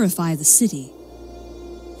and purify the city.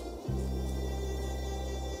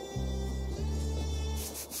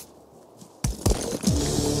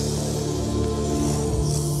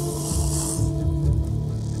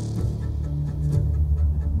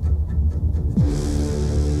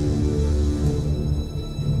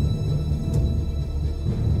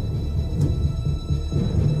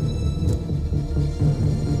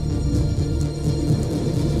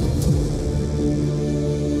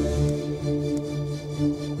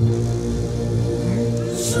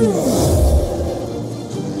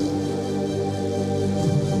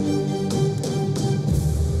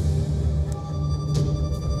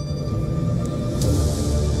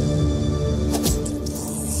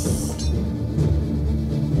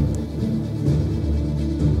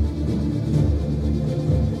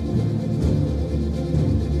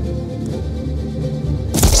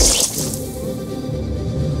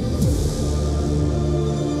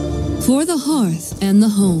 For the hearth and the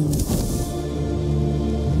home.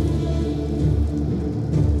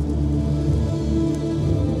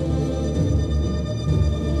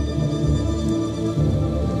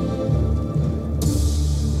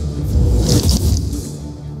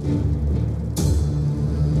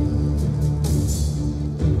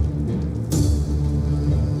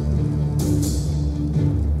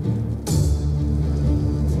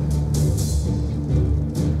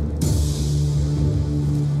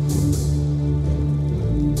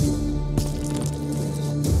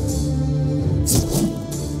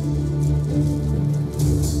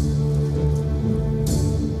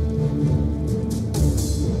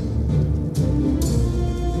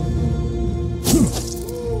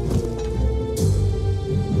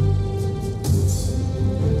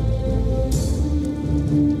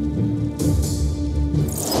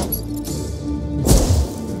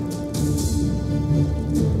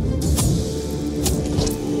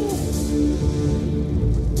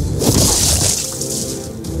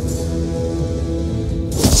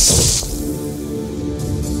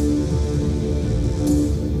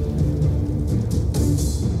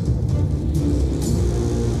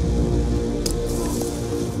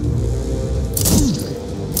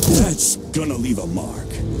 It's gonna leave a mark.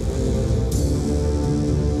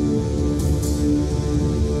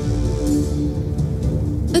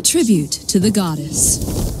 A tribute to the goddess.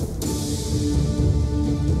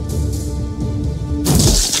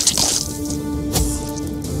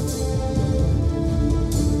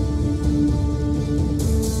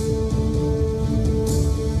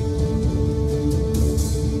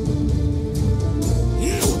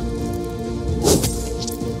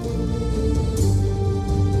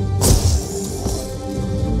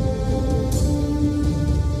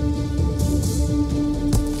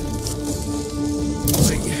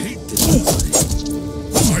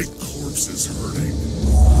 My corpse is hurting.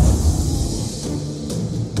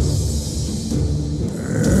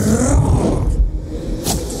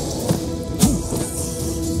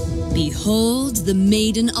 Behold the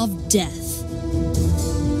Maiden of Death.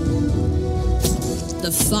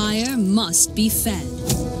 The fire must be fed.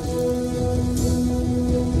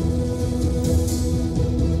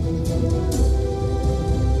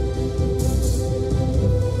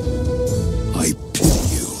 I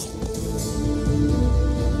pity you.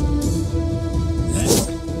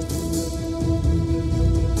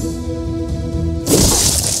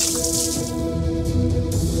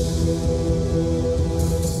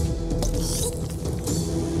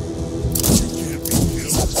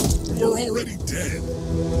 You're already dead.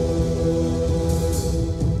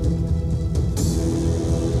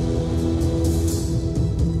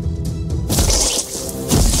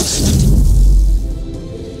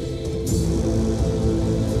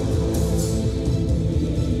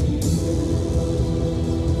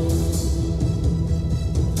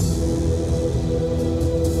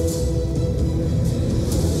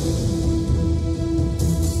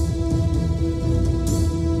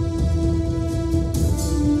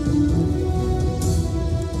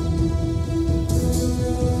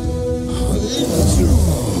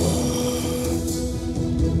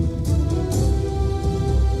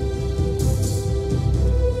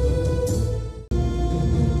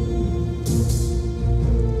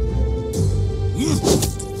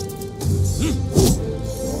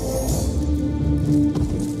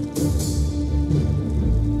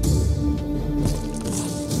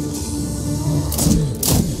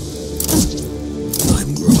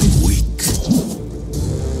 I'm growing weak.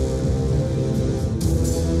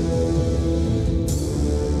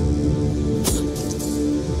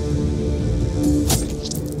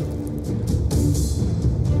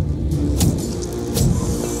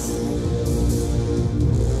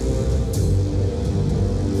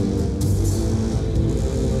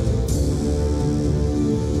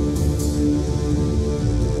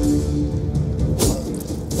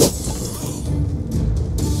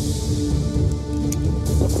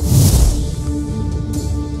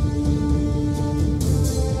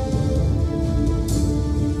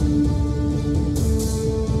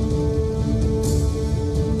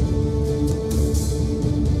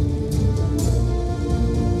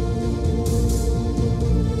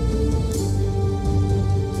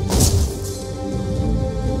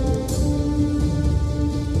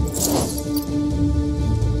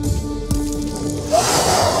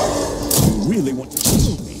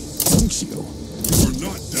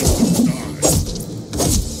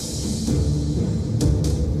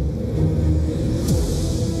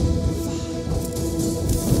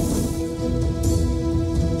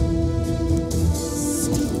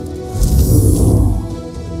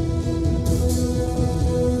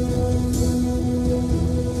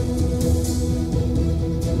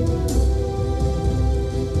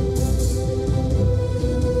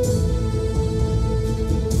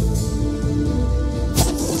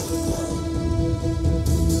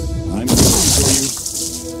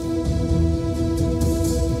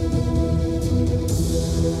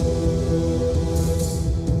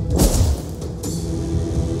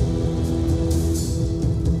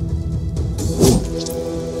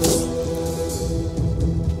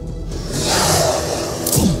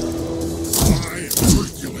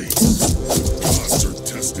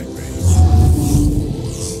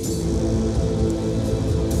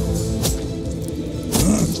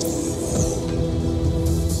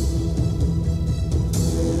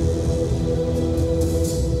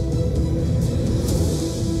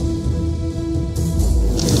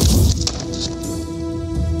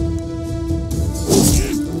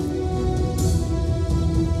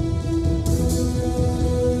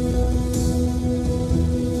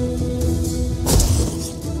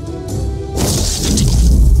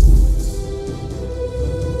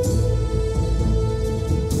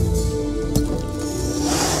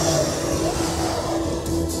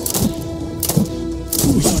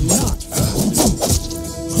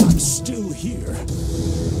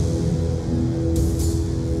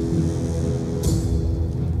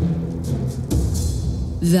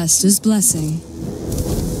 Vesta's blessing.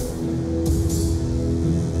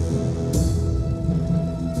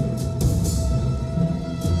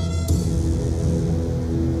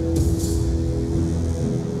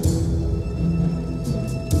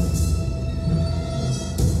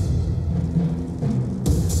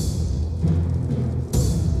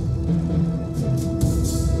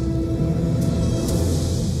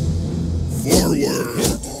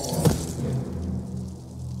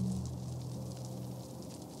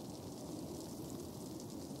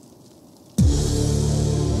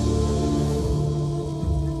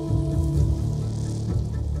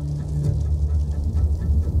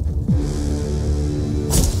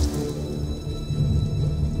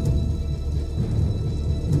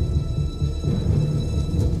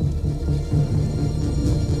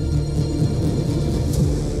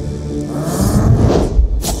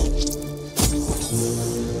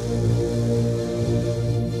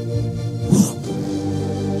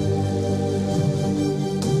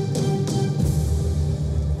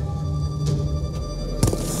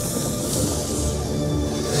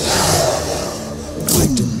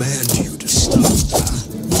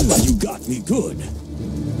 Good.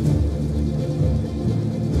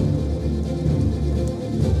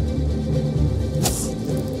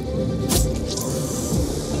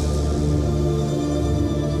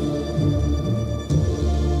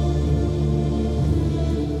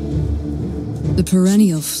 The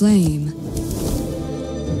perennial flame.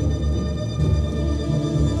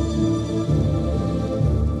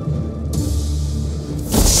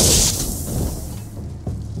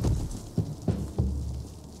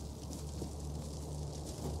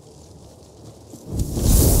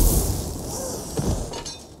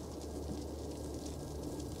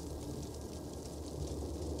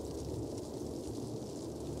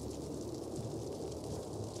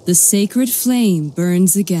 The sacred flame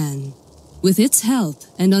burns again. With its help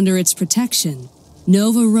and under its protection,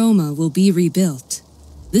 Nova Roma will be rebuilt.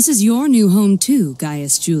 This is your new home too,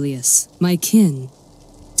 Gaius Julius, my kin.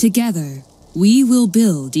 Together, we will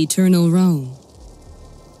build eternal Rome.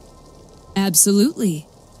 Absolutely.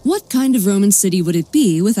 What kind of Roman city would it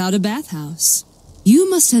be without a bathhouse? You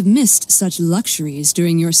must have missed such luxuries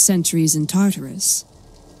during your centuries in Tartarus.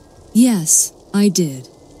 Yes, I did.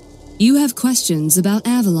 You have questions about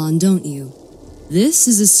Avalon, don't you? This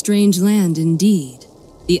is a strange land indeed.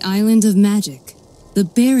 The island of magic. The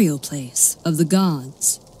burial place of the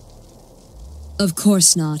gods. Of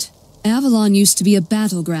course not. Avalon used to be a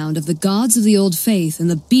battleground of the gods of the Old Faith and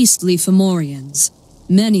the beastly Fomorians.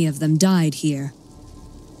 Many of them died here.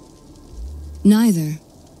 Neither.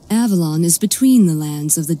 Avalon is between the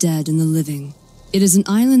lands of the dead and the living. It is an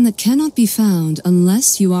island that cannot be found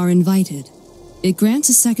unless you are invited. It grants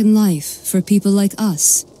a second life for people like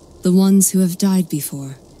us, the ones who have died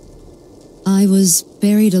before. I was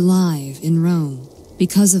buried alive in Rome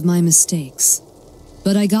because of my mistakes.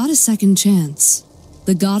 But I got a second chance.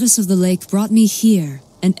 The goddess of the lake brought me here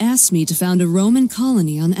and asked me to found a Roman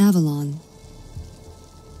colony on Avalon.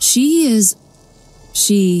 She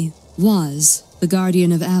was the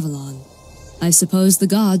guardian of Avalon. I suppose the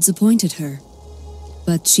gods appointed her.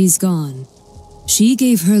 But she's gone. She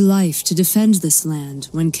gave her life to defend this land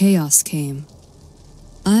when chaos came.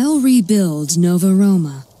 I'll rebuild Nova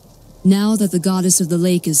Roma. Now that the goddess of the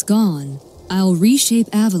lake is gone, I'll reshape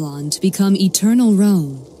Avalon to become eternal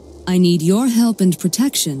Rome. I need your help and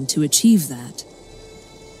protection to achieve that.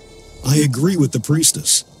 I agree with the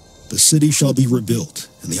priestess. The city shall be rebuilt,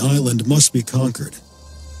 and the island must be conquered.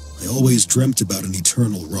 I always dreamt about an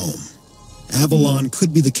eternal Rome. Avalon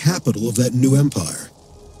could be the capital of that new empire.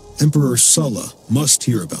 Emperor Sulla must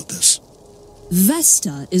hear about this.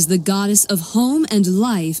 Vesta is the goddess of home and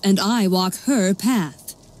life, and I walk her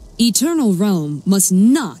path. Eternal Rome must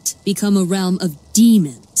not become a realm of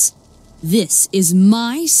demons. This is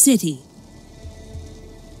my city.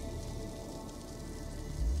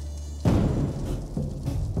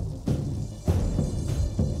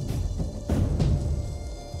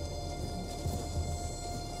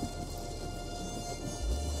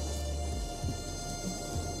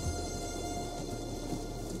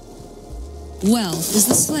 Wealth is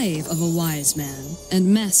the slave of a wise man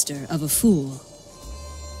and master of a fool.